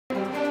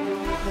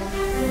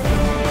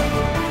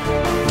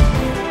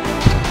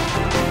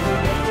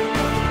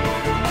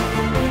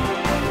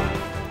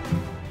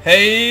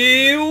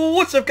Hey,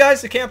 what's up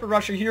guys?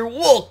 TheCampingRusher here.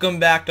 Welcome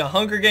back to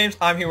Hunger Games.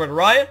 I'm here with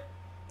Ryan.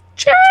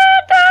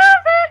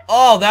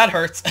 Oh, that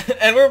hurts.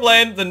 And we're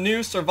playing the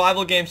new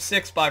survival game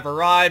 6 by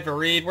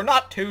Vareed. We're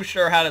not too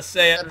sure how to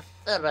say it.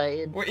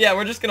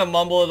 We're just gonna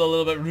mumble it a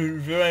little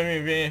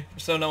bit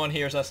so no one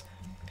hears us.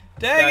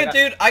 Dang it,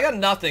 dude. I got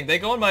nothing. They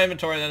go in my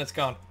inventory and then it's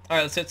gone.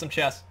 Alright, let's hit some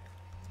chests.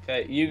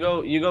 Okay, you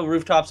go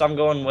rooftops, I'm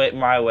going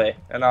my way.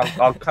 And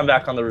I'll come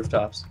back on the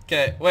rooftops.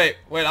 Okay, wait,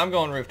 I'm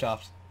going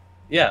rooftops.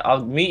 Yeah,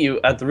 I'll meet you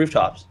at the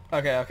rooftops.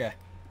 Okay.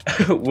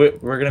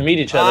 we're gonna meet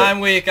each other. I'm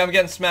weak. I'm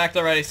getting smacked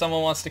already.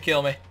 Someone wants to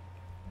kill me.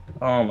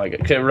 Oh my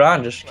god. Okay,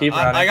 run. Just keep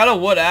running. I got a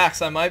wood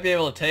axe. I might be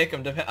able to take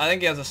him. I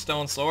think he has a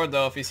stone sword,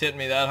 though, if he's hitting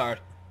me that hard.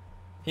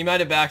 He might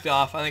have backed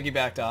off. I think he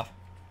backed off.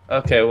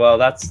 Okay, well,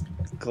 that's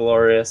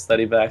glorious that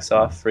he backs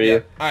off for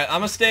you. Alright,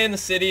 I'm gonna stay in the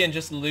city and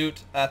just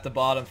loot at the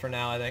bottom for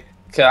now, I think.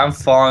 Okay, I'm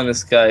following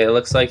this guy. It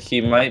looks like he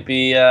might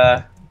be,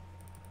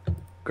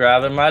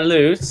 grabbing my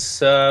loot,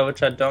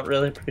 which I don't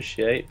really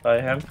appreciate by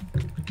him.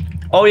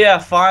 Oh yeah,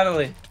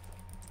 finally.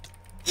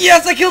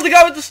 Yes, I killed the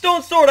guy with the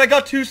stone sword. I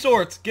got 2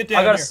 swords. Get down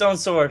here. I got a stone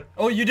sword.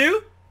 Oh, you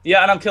do?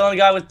 Yeah, and I'm killing a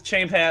guy with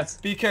chain pants.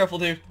 Be careful,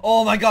 dude.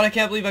 Oh my god, I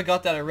can't believe I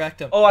got that. I wrecked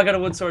him. Oh, I got a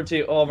wood sword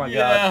too. Oh my god.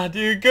 Yeah,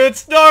 dude, good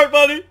start,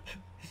 buddy.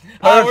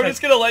 We're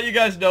just gonna let you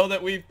guys know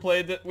that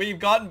we've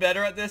gotten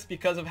better at this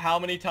because of how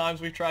many times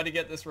we've tried to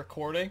get this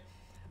recording.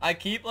 I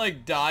keep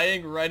like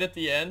dying right at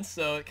the end,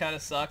 so it kind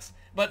of sucks.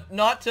 But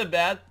not too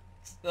bad.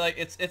 Like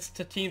it's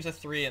to teams of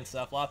 3 and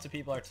stuff. Lots of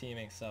people are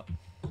teaming, so.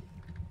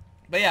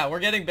 But yeah, we're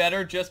getting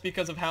better just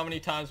because of how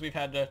many times we've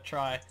had to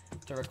try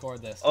to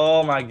record this.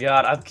 Oh my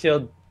god, I've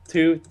killed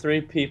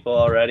 2-3 people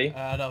already.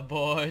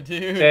 Attaboy,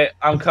 dude. Okay,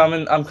 I'm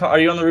coming. Are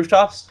you on the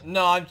rooftops?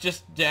 No, I'm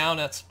just down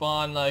at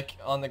spawn, like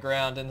on the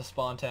ground in the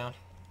spawn town.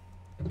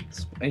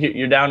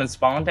 You're down in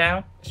Spawn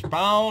Town?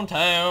 Spawn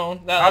Town.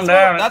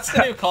 That's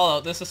the new call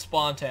out. This is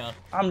Spawn Town.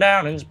 I'm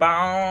down in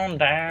Spawn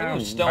Town.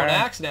 Ooh, stone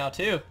axe now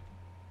too.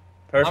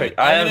 Perfect.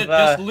 I'm gonna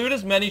just loot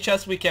as many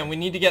chests as we can. We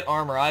need to get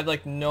armor. I have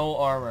like no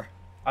armor.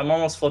 I'm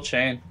almost full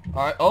chain.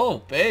 Alright. Oh,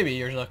 baby,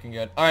 you're looking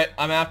good. Alright,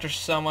 I'm after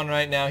someone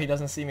right now. He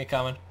doesn't see me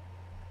coming.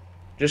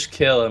 Just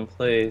kill him,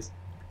 please.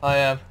 I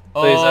am.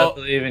 Please, I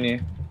believe in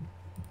you.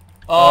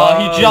 Oh,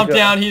 he jumped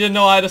down. He didn't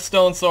know I had a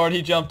stone sword.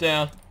 He jumped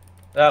down.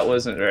 That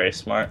wasn't very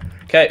smart.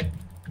 Okay.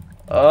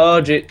 Oh,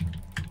 gee.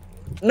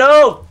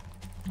 No!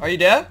 Are you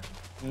dead?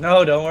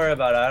 No, don't worry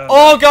about it. I don't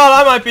know.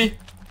 God, I might be.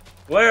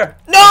 Where?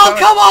 No,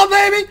 come on,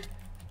 baby!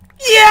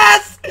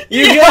 Yes!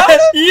 You got him?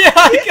 Yeah,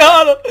 I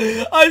got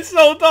him! I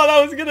so thought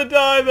I was gonna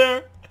die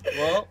there.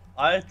 Well,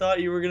 I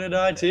thought you were gonna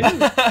die too.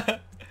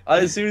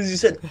 As soon as you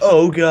said,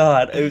 oh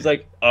god, it was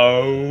like,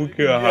 oh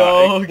god.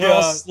 Oh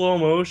god. Slow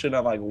motion.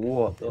 I'm like,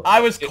 what the I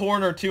was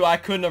cornered too. I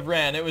couldn't have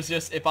ran. It was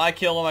just, if I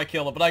kill him, I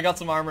kill him. But I got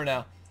some armor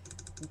now.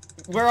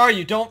 Where are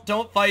you?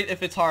 Don't fight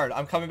if it's hard.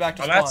 I'm coming back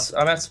to spawn.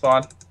 I'm at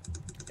spawn.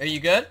 Are you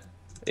good?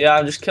 Yeah,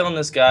 I'm just killing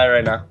this guy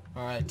right now.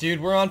 Alright, dude,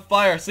 we're on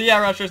fire. So yeah,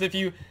 Rushers,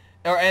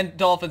 and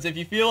Dolphins, if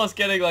you feel us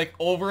getting like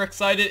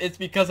overexcited, it's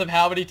because of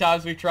how many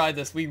times we've tried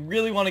this. We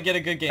really want to get a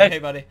good game. Hey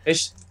buddy.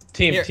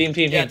 Team. Yeah,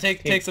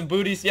 take some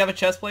booties. Do you have a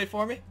chest plate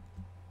for me?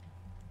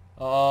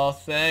 Oh,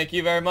 thank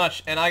you very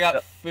much. And I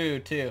got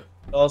food too.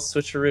 I'll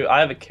switcheroo. I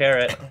have a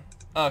carrot.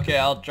 Okay,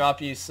 I'll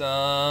drop you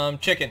some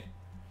chicken.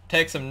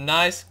 Take some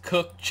nice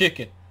cooked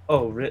chicken.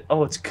 Oh,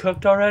 it's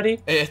cooked already?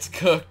 It's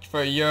cooked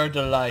for your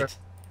delight. Do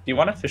you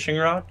want a fishing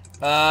rod?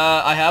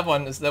 I have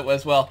one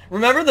as well.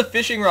 Remember the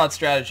fishing rod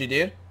strategy,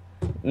 dude?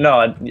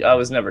 No, I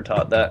was never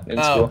taught that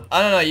in school.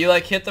 I don't know. You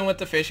like hit them with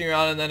the fishing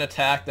rod and then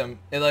attack them.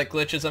 It like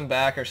glitches them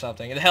back or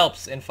something. It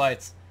helps in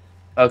fights.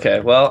 Okay,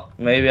 well,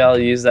 maybe I'll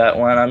use that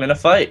when I'm in a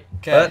fight.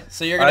 Okay,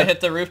 so you're gonna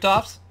hit the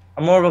rooftops?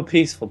 I'm more of a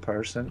peaceful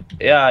person.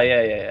 Yeah.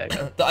 I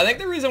think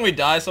the reason we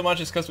die so much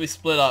is because we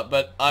split up,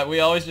 but we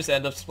always just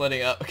end up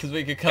splitting up because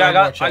we could cover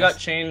more chests. I got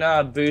chain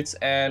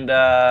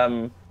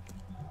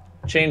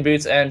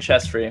boots and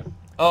chest free.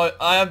 Oh,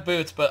 I have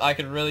boots, but I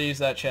could really use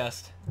that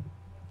chest.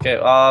 Okay,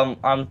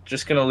 I'm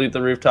just gonna loot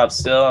the rooftop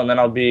still, and then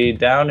I'll be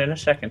down in a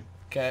second.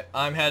 Okay,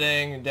 I'm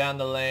heading down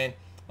the lane.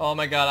 Oh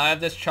my god, I have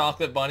this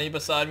chocolate bunny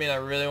beside me, and I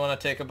really want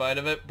to take a bite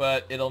of it,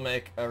 but it'll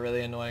make a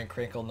really annoying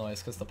crinkle noise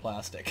because the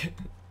plastic.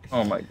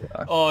 Oh my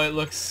god. Oh, it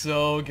looks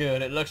so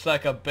good. It looks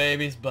like a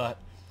baby's butt.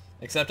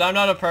 Except I'm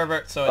not a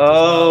pervert, so it does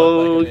not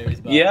look like a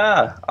baby's butt.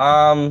 Yeah,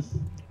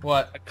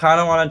 What? I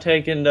kind of want to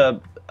take into...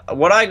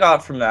 What I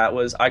got from that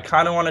was I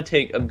kind of want to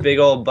take a big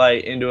old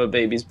bite into a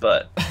baby's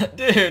butt.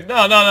 Dude,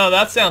 no,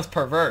 that sounds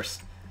perverse.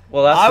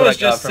 Well, that's what I was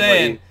just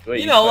saying.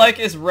 You know,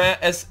 like as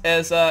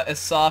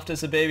soft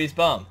as a baby's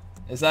bum.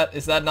 Is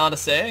that not a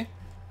saying?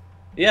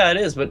 Yeah, it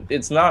is, but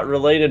it's not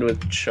related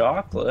with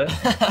chocolate.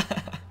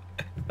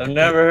 I've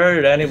never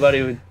heard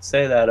anybody would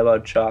say that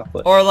about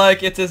chocolate. Or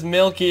like it's as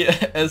milky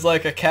as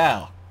like a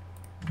cow.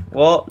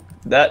 Well,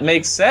 that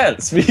makes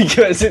sense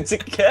because it's a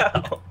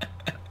cow.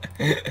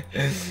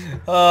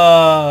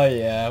 Oh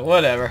yeah,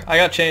 whatever. I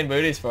got chain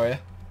booties for you.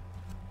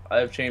 I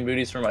have chain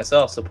booties for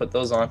myself, so put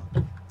those on.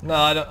 No,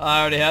 I don't.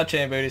 I already have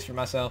chain booties for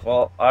myself.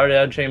 Well, I already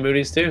have chain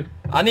booties too.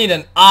 I need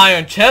an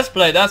iron chest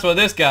plate. That's what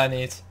this guy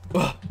needs.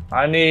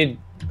 I need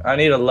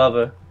a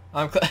lover.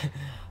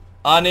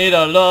 I need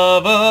a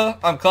lover.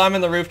 I'm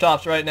climbing the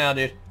rooftops right now,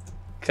 dude.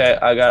 Okay,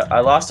 I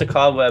lost a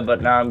cobweb,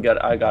 but now I'm good.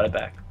 I got it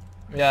back.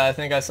 Yeah, I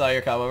think I saw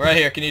your combo. Right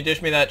here. Can you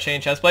dish me that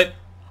chain chest plate?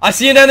 I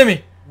see an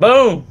enemy.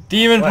 Boom.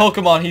 Demon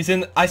Pokemon. He's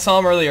in. I saw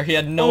him earlier. He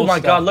had no. Oh my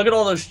stuff. God! Look at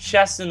all those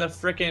chests in the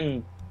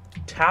freaking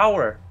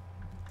tower.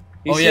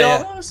 You see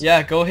all those?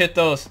 Yeah, go hit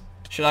those.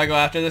 Should I go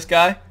after this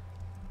guy?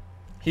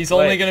 He's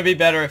only gonna be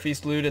better if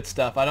he's looted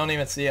stuff. I don't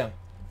even see him.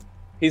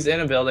 He's in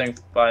a building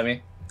by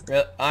me.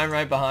 I'm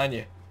right behind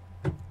you.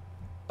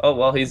 Oh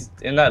well, he's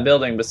in that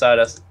building beside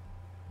us.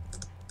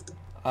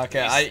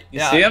 Okay, you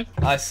see him?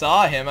 I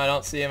saw him. I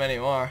don't see him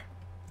anymore.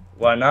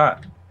 Why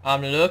not?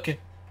 I'm looking.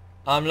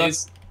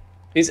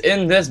 He's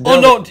in this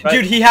building. Oh no,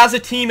 dude, he has a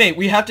teammate.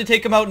 We have to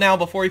take him out now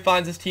before he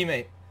finds his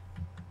teammate.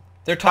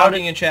 They're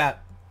talking in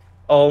chat.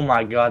 Oh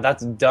my God,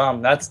 that's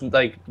dumb. That's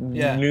like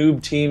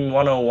noob team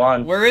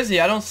 101. Where is he?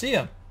 I don't see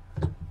him.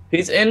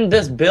 He's in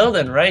this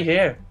building right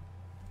here.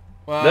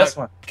 Well, this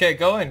one. Okay,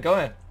 go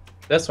in.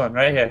 This one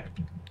right here.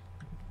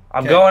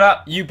 I'm going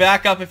up. You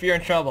back up if you're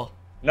in trouble.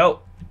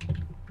 Nope.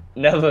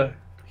 Never.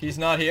 He's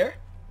not here?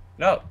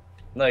 No.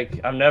 Like,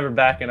 I'm never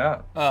backing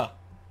up. Oh.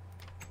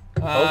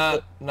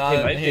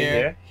 Not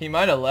here. He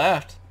might have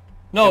left.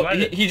 No,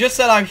 he just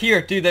said I'm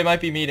here. Dude, they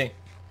might be meeting.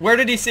 Where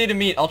did he say to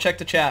meet? I'll check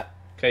the chat.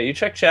 Okay, you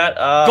check chat.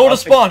 Go to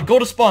spawn. Go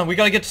to spawn. We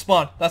gotta get to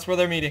spawn. That's where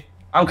they're meeting.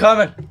 I'm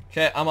coming.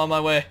 Okay, I'm on my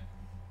way.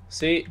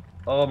 See?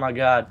 Oh my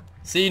God.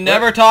 See,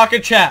 never talk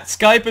in chat.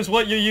 Skype is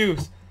what you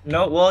use.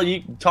 No, well,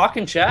 you talk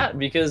in chat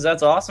because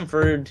that's awesome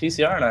for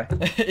TCR and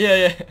I.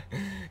 Yeah.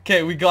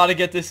 Okay, we gotta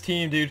get this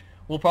team, dude.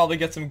 We'll probably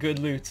get some good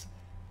loots.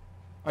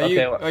 Are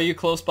you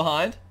close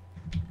behind?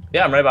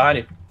 Yeah, I'm right behind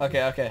you.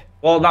 Okay.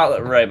 Well,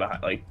 not right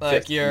behind,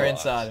 like you're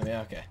inside of me.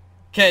 Okay.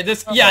 Okay,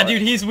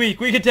 dude, he's weak.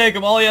 We can take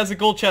him. All he has is a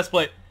gold chest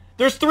plate.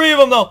 There's 3 of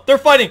them though. They're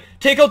fighting.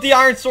 Take out the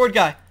iron sword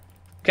guy.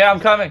 Okay,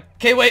 I'm coming.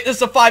 Okay, wait. This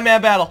is a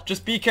 5-man battle.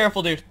 Just be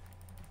careful, dude.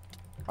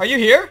 Are you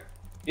here?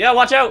 Yeah,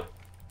 watch out.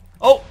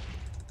 Oh.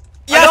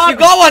 Yes, you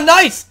got one.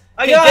 Nice.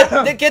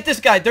 Get this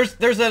guy.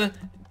 There's an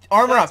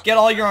armor up. Get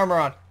all your armor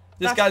on.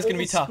 This guy's gonna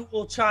be tough. Old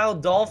school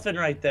child dolphin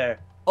right there.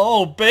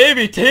 Oh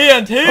baby,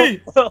 TNT.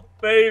 Oh,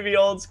 baby,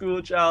 old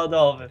school child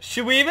dolphin.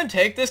 Should we even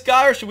take this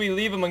guy or should we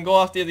leave him and go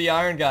after the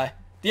iron guy?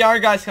 The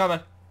iron guy's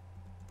coming.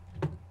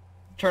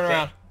 Turn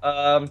around.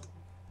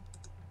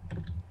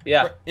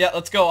 Yeah. Yeah,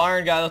 let's go,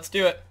 iron guy. Let's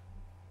do it.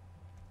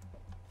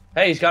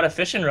 Hey, he's got a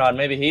fishing rod.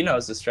 Maybe he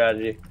knows the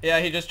strategy.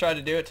 Yeah, he just tried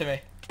to do it to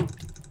me.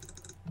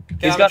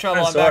 Okay, He's I'm in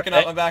trouble. I'm backing up.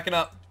 right? I'm backing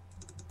up.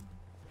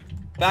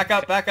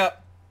 Back up.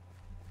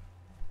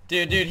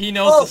 Dude, he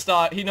knows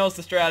he knows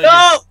the strategy.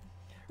 No!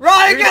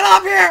 Ryan, get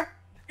up here!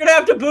 You're gonna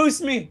have to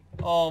boost me.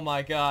 Oh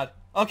my God.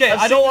 Okay,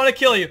 I don't want to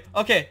kill you.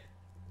 Okay,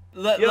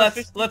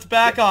 let's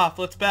back off.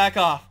 Let's back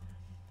off.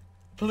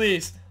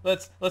 Please,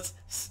 let's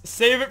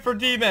save it for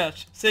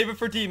D-match. Save it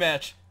for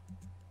D-match.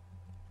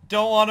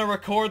 Don't want to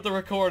record the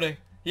recording.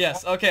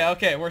 Yes.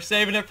 Okay. We're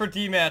saving it for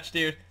D-match,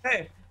 dude.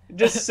 Hey,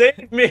 just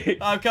save me.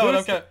 I'm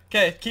coming.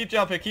 Okay, keep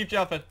jumping.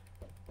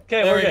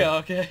 Okay, there we go.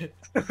 Okay.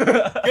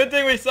 Good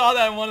thing we saw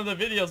that in one of the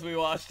videos we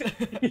watched.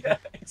 Yeah,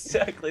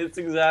 exactly. It's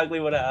exactly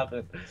what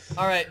happened.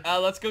 All right,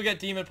 let's go get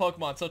demon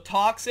Pokemon. So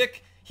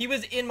Toxic, he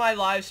was in my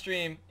live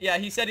stream. Yeah,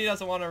 he said he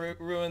doesn't want to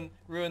ruin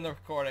the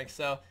recording.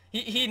 So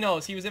he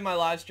knows. He was in my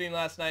live stream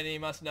last night, and he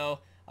must know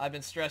I've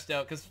been stressed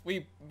out because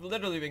we've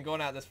literally been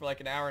going at this for like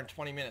an hour and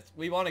 20 minutes.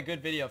 We want a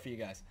good video for you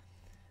guys.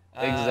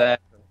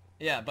 Exactly.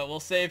 Yeah, but we'll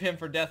save him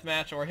for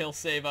deathmatch, or he'll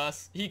save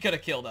us. He could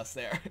have killed us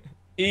there.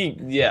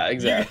 Yeah,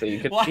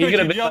 exactly. Why would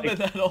you jump in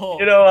that hole?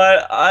 You know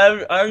what?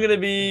 I'm gonna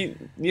be,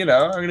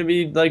 I'm gonna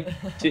be like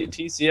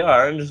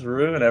TCR and just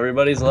ruin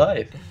everybody's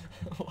life.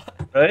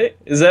 Right?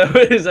 Is that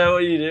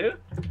what you do?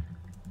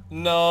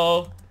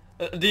 No.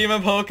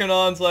 Demon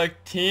Pokemon's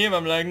like, team?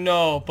 I'm like,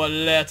 no, but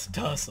let's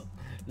tussle.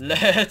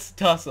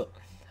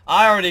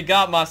 I already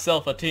got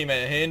myself a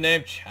teammate. He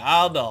named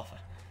Child Dolphin.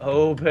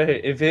 Oh,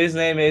 babe, if his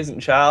name isn't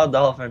Child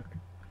Dolphin,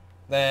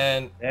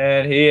 then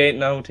he ain't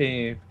no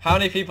team. How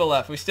many people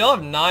left? We still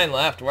have 9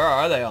 left. Where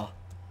are they all?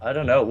 I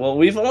don't know. Well,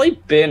 we've only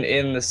been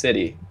in the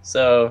city,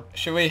 so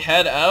should we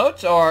head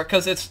out, or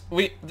because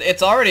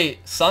it's already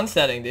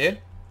sunsetting, dude?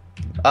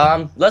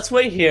 Let's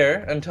wait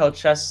here until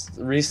chests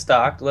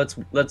restock.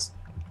 Let's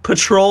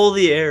patrol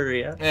the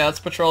area. Yeah, let's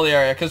patrol the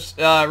area because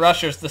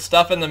rushers, the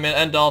stuff in the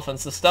and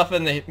dolphins, the stuff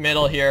in the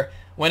middle here.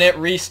 When it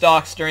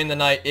restocks during the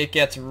night, it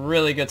gets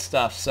really good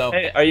stuff. So.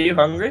 Hey, are you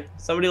hungry?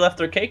 Somebody left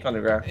their cake on the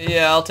ground.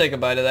 Yeah, I'll take a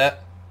bite of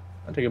that.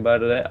 I'll take a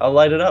bite of that. I'll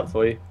light it up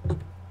for you.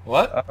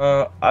 What?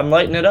 I'm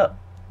lighting it up.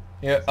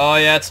 Yeah. Oh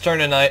yeah, it's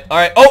turning night. All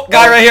right. Oh,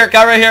 guy right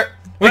here.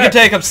 We can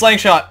take him.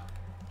 Slingshot.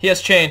 He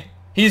has chain.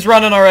 He's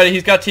running already.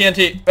 He's got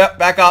TNT.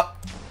 Back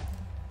up.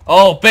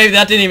 Oh, baby,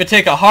 that didn't even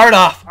take a heart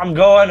off. I'm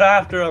going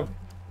after him.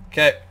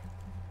 Okay.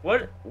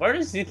 Where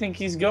does he think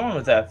he's going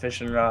with that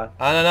fishing rod?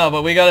 I don't know,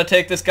 but we gotta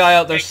take this guy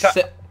out.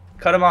 Hey,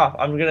 cut him off.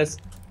 I'm gonna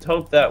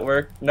hope that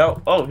worked.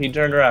 No. Oh, he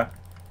turned around.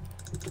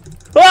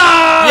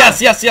 Ah!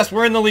 Yes,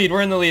 we're in the lead.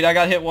 We're in the lead. I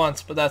got hit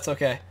once, but that's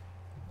okay.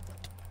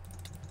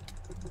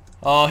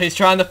 Oh, he's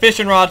trying the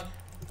fishing rod.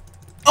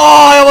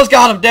 Oh, I almost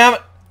got him, damn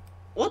it.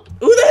 What?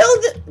 Who the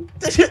hell did...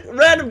 This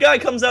random guy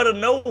comes out of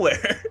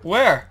nowhere.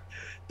 Where?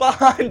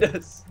 Behind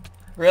us.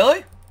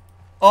 Really?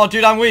 Oh,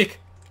 dude, I'm weak.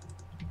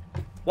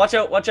 Watch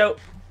out, watch out.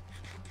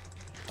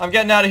 I'm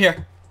getting out of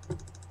here.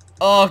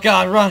 Oh,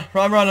 God, run.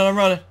 I'm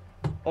running.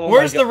 Oh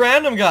Where's the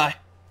random guy?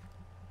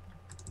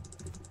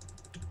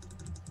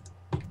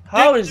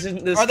 How is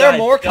this Are there guy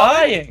more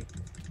dying? coming?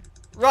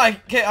 Right,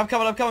 okay, I'm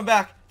coming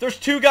back. There's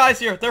 2 guys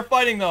here. They're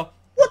fighting, though.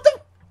 What the?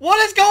 What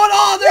is going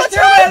on? There's What's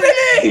 2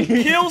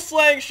 happening? Kill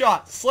slang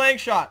shot.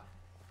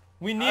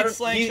 We need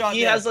slang shot.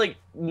 He has, like,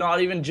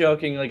 not even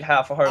joking, like,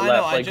 half a heart I know,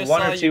 left. I Like, just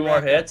 1 saw or 2 you more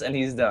wreck him. hits, and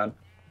he's done.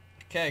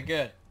 Okay,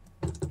 good.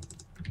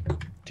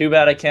 Too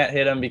bad I can't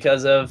hit him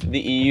because of the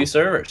EU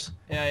servers.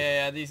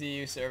 Yeah. These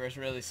EU servers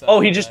really suck. Oh,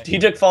 he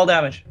took fall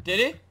damage. Did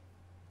he?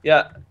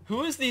 Yeah.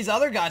 Who is these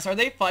other guys? Are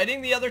they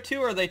fighting the other 2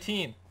 or are they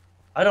team?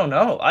 I don't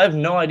know. I have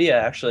no idea, Me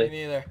actually.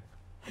 neither.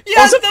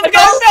 Yes, the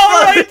guy fell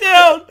right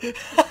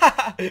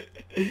down!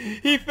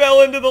 He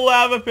fell into the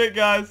lava pit,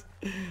 guys.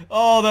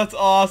 Oh, that's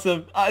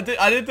awesome. I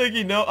didn't think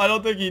he know. I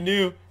don't think he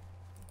knew.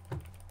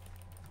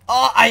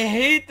 Oh, I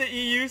hate the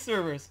EU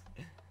servers.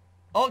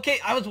 Okay,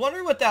 I was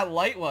wondering what that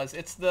light was.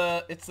 It's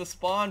the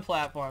spawn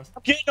platforms.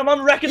 I'm getting him.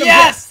 I'm wrecking him.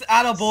 Yes!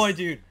 Attaboy,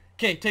 dude.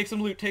 Okay, take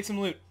some loot.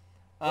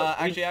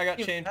 Actually, I got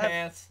chain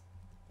pants.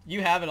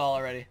 You have it all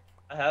already.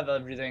 I have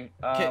everything.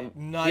 Okay,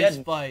 nice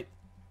fight.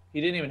 He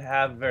didn't even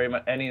have very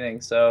much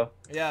anything, so.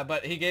 Yeah,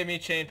 but he gave me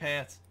chain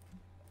pants.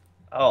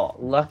 Oh,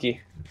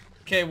 lucky.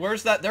 Okay,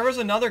 where's that? There was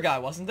another guy,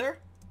 wasn't there?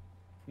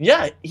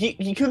 Yeah,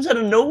 he comes out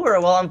of nowhere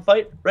while I'm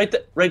fighting.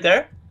 Right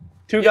there.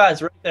 2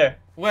 guys right there.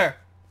 Where?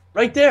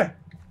 Right there.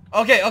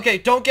 Okay,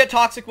 don't get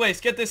toxic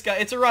waste. Get this guy.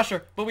 It's a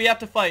rusher, but we have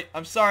to fight.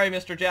 I'm sorry,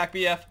 Mr. Jack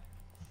BF.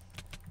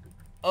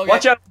 Okay.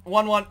 Watch out.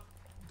 1-1.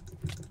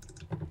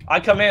 I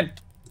come in.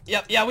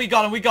 Yep, yeah, we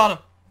got him. I'm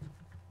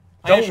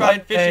gonna try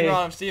and fishing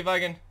rod him, see if I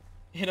can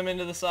hit him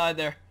into the side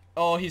there.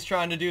 Oh, he's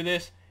trying to do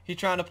this. He's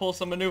trying to pull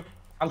some maneuver.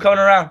 I'm coming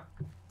around.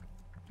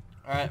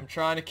 Alright, I'm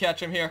trying to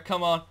catch him here.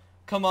 Come on,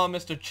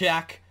 Mr.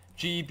 Jack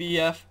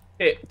GBF.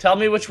 Hey, tell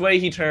me which way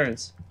he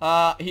turns.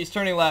 He's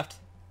turning left.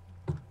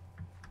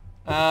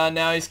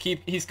 Now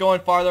he's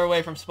going farther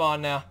away from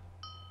spawn now.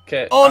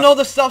 Okay. Oh no,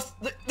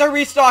 they're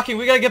restocking.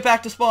 We gotta get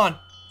back to spawn.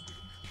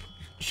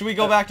 Should we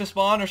go back to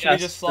spawn or should we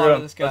just slaughter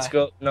this guy? Let's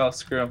go. No,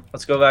 screw him.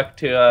 Let's go back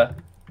to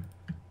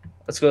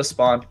let's go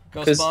spawn.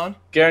 Go spawn?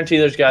 Guarantee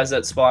there's guys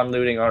that spawn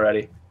looting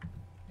already.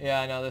 Yeah,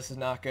 I know, this is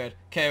not good.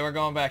 Okay, we're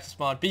going back to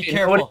spawn. Be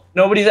careful.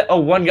 Nobody's at, oh,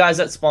 1 guy's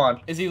at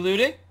spawn. Is he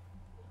looting?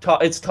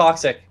 It's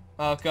toxic.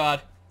 Oh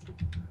god.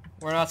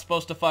 We're not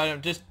supposed to fight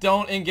him. Just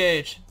don't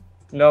engage.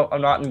 No,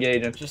 I'm not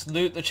engaging. Just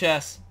loot the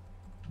chest.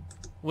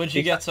 What'd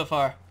you get so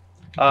far?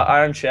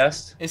 Iron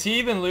chest. Is he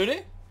even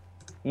looting?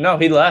 No,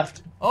 he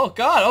left. Oh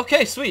god,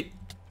 okay, sweet.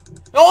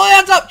 Oh,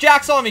 hands up!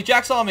 Jack saw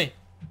me!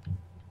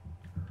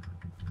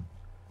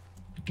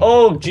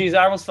 Oh, jeez,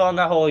 I almost fell in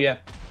that hole again.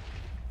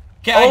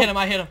 Okay, I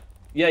hit him.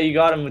 Yeah, you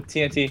got him with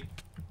TNT.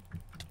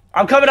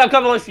 I'm coming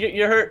if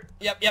you're hurt.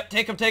 Yep,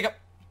 take him.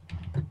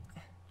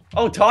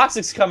 Oh,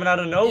 Toxic's coming out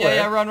of nowhere.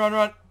 Yeah,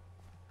 run.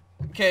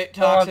 Okay, Toxic.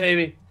 Come on,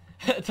 baby.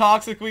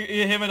 Toxic,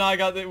 him and I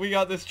got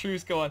this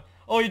truce going.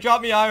 Oh, he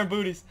dropped me iron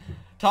booties.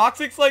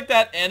 Toxic's like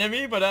that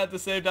enemy, but at the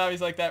same time,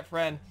 he's like that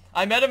friend.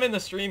 I met him in the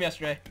stream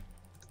yesterday.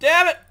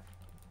 Damn it!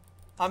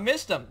 I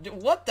missed him.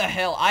 Dude, what the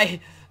hell?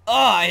 I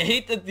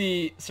hate that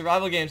the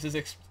survival games is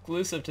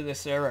exclusive to this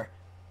server.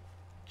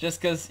 Just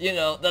because, you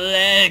know, the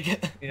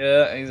lag.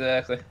 Yeah,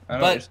 exactly.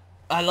 But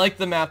I like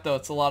the map, though.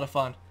 It's a lot of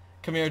fun.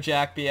 Come here,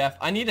 Jack BF.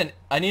 I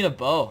need a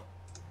bow.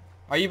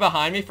 Are you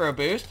behind me for a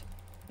boost?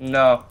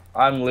 No,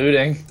 I'm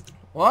looting.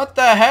 What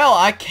the hell?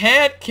 I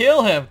can't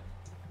kill him.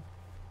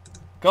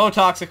 Go,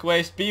 Toxic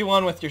Waste. Be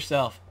one with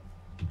yourself.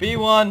 Be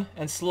one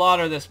and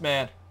slaughter this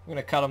man. I'm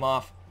gonna cut him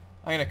off.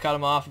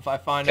 If I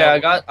find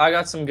out. Okay, I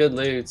got some good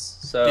loots.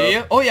 So. Do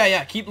you? Oh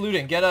yeah. Keep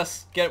looting.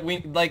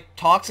 Like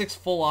Toxic's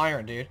full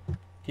iron, dude.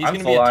 He's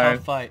gonna be a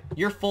tough fight.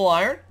 You're full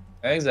iron?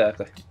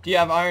 Exactly. Do you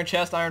have iron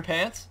chest, iron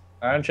pants?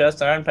 Iron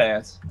chest, iron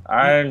pants,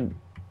 iron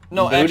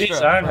no booties,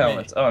 extra iron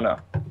helmets. Oh no.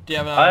 Do you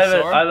have an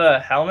iron sword? I have a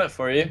helmet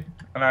for you.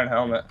 An iron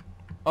helmet.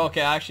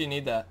 Okay, I actually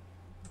need that.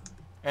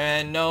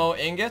 And no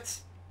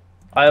ingots?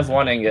 I have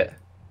 1 ingot.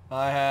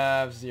 I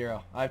have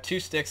 0. I have 2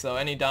 sticks though.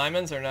 Any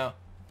diamonds or no?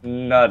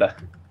 Nada.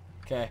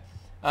 Okay.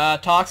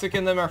 Toxic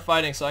and them are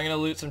fighting, so I'm gonna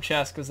loot some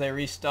chests because they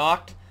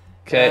restocked.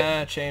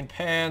 Okay. Chain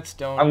pants.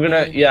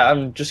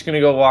 I'm just gonna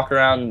go walk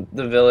around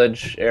the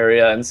village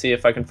area and see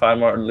if I can find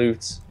more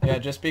loots. Yeah,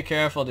 just be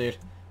careful, dude.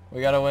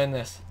 We gotta win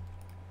this.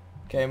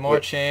 Okay, more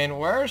chain.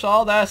 Where's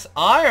all that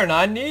iron?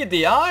 I need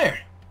the iron.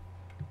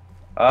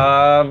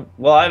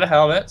 Well, I have a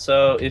helmet,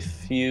 so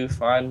if you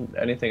find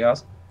anything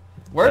else.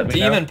 Where'd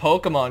Demon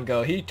Pokemon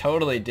go? He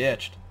totally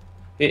ditched.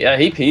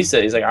 He pieced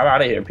it. He's like, I'm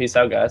out of here. Peace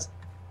out, guys.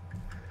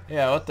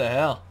 Yeah, what the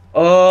hell?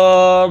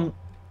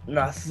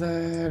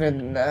 Nothing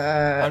in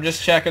that. I'm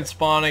just checking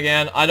spawn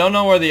again. I don't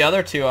know where the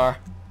other two are.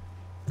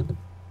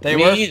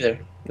 Me either.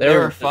 They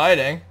were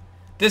fighting.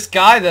 This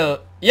guy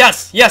though.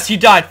 Yes, yes, he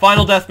died.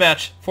 Final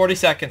deathmatch. 40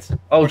 seconds.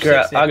 Oh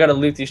crap! I gotta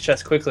loot these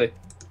chests quickly.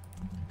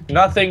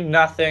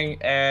 Nothing,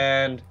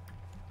 and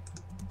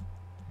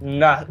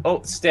not.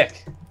 Oh,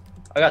 stick.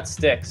 I got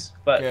sticks,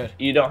 but good.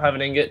 You don't have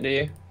an ingot, do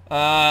you?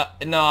 No,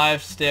 I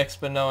have sticks,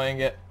 but no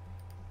ingot.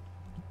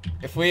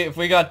 If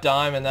we got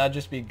diamond, that'd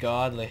just be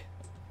godly.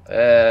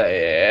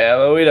 Yeah,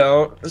 but we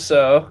don't.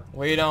 So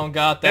we don't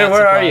got that. Hey,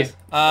 where surprise.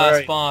 are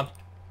you? Spawn.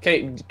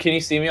 Okay, can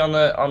you see me on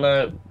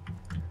the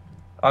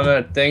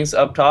things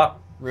up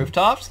top?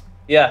 Rooftops?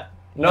 Yeah.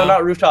 No,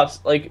 not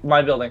rooftops. Like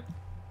my building.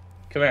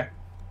 Come here.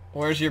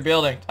 Where's your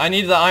building? I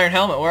need the iron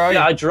helmet. Where are you?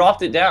 Yeah, I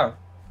dropped it down.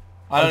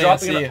 I don't even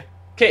see you.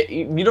 Okay,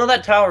 you know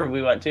that tower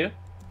we went to?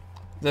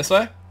 This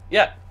way?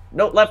 Yeah.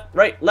 No, left,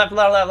 right, left,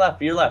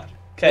 left. Your left.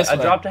 Okay, I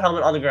dropped a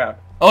helmet on the ground.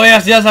 Oh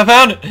yes, yes, I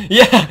found it.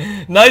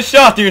 Yeah, nice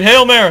shot, dude.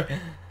 Hail Mary.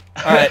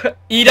 All right,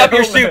 eat up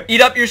your soup.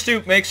 Eat up your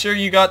soup. Make sure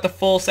you got the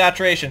full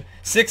saturation.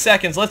 6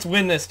 seconds. Let's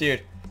win this,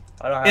 dude.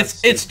 I don't have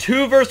it's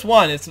 2 versus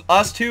 1. It's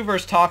us 2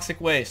 versus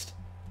Toxic Waste.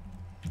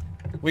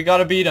 We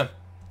gotta beat him.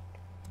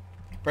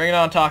 Bring it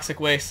on, Toxic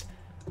Waste.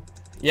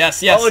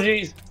 Yes, yes. Oh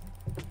jeez.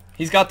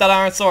 He's got that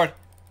iron sword.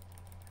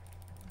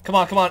 Come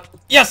on, come on.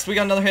 Yes, we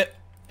got another hit.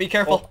 Be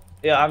careful. Oh,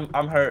 yeah,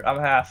 I'm hurt. I'm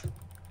half.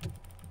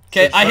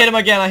 Okay, I hit him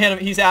again. I hit him.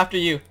 He's after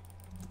you.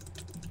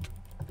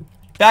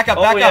 Back up,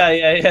 back up.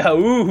 Yeah.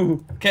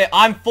 Ooh. Okay,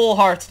 I'm full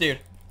hearts, dude.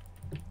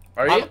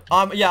 Are you?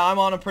 Yeah, I'm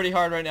on him pretty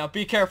hard right now.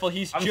 Be careful.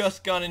 He's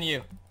just gunning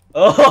you.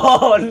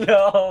 Oh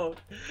no!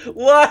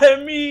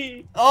 Why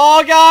me?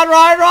 Oh God,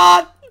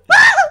 Ryan!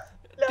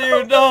 No.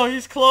 Dude, no,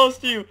 he's close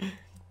to you.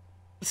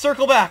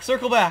 Circle back,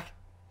 circle back.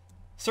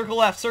 Circle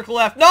left, circle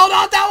left. No,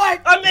 not that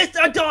way! I missed,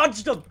 I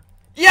dodged him!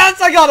 Yes,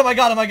 I got him, I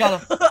got him, I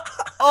got him.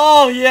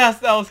 Oh, yes,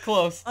 that was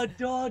close. I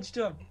dodged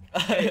him.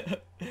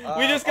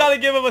 We just gotta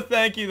give him a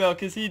thank you, though,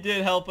 because he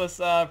did help us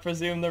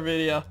presume the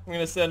video. I'm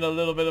gonna send a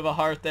little bit of a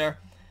heart there.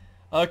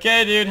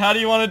 Okay, dude, how do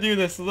you want to do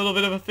this? A little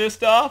bit of a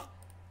fist off?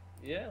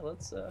 Yeah,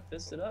 let's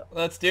fist it up.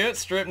 Let's do it.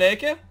 Strip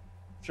naked?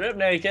 Strip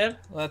naked.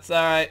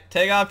 Alright,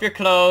 take off your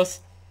clothes.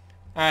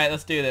 Alright,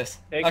 let's do this.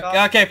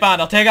 Okay, fine,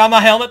 I'll take off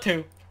my helmet,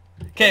 too.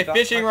 Okay,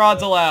 fishing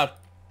rods allowed.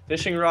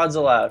 Fishing rods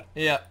allowed.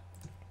 Yeah.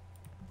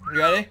 You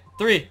ready?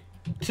 3,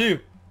 2,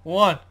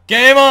 1.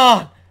 Game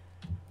on!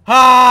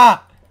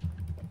 Ha!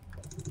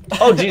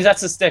 Oh, geez,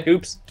 that's a stick.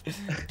 Oops.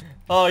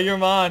 Oh, you're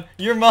mine.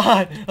 You're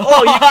mine.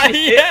 Oh, you can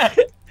yeah.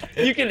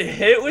 You can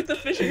hit with the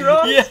fishing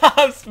rod? Yeah,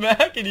 I'm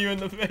smacking you in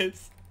the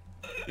face.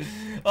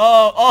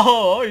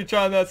 Oh, you're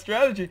trying that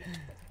strategy.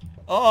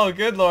 Oh,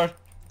 good lord.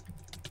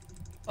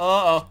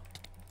 Uh-oh.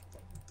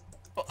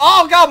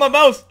 Oh, God, my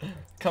mouse.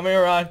 Come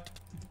here, Ryan.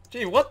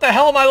 Gee, what the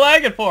hell am I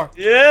lagging for?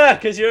 Yeah,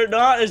 because you're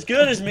not as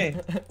good as me.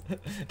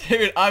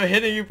 Dude, I'm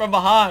hitting you from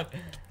behind.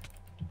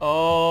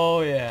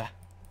 Oh, yeah.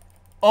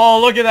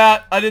 Oh, look at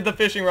that. I did the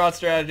fishing rod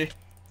strategy.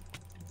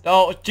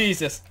 Oh,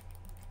 Jesus.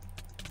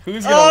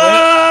 Who's gonna win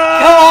it?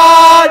 Come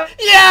on!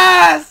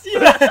 Yes!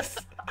 Yes!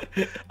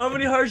 How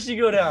many hearts did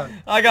you go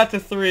down? I got to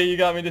 3. You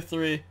got me to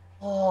 3.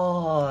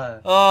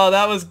 Oh,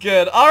 that was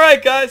good. All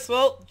right, guys.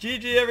 Well,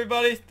 GG,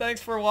 everybody. Thanks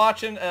for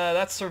watching.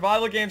 That's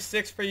Survival Game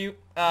 6 for you.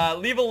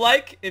 Leave a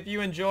like if you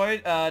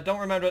enjoyed.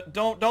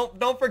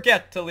 Don't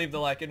forget to leave the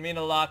like. It'd mean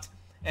a lot.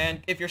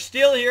 And if you're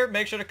still here,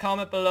 make sure to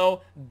comment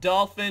below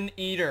Dolphin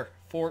Eater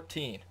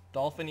 14.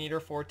 Dolphin Eater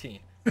 14.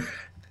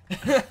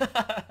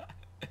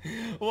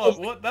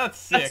 What? That's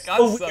sick.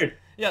 That's so weird.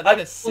 Yeah, that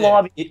is sick.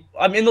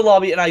 I'm in the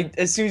lobby, and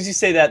as soon as you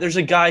say that, there's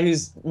a guy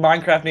whose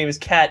Minecraft name is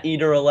Cat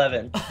Eater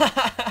 11.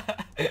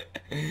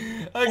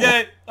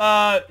 Okay,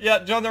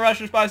 yeah, join the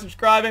Rushers by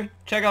subscribing.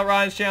 Check out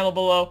Ryan's channel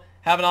below.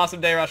 Have an awesome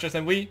day, Rushers,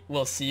 and we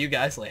will see you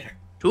guys later.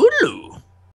 Toodaloo.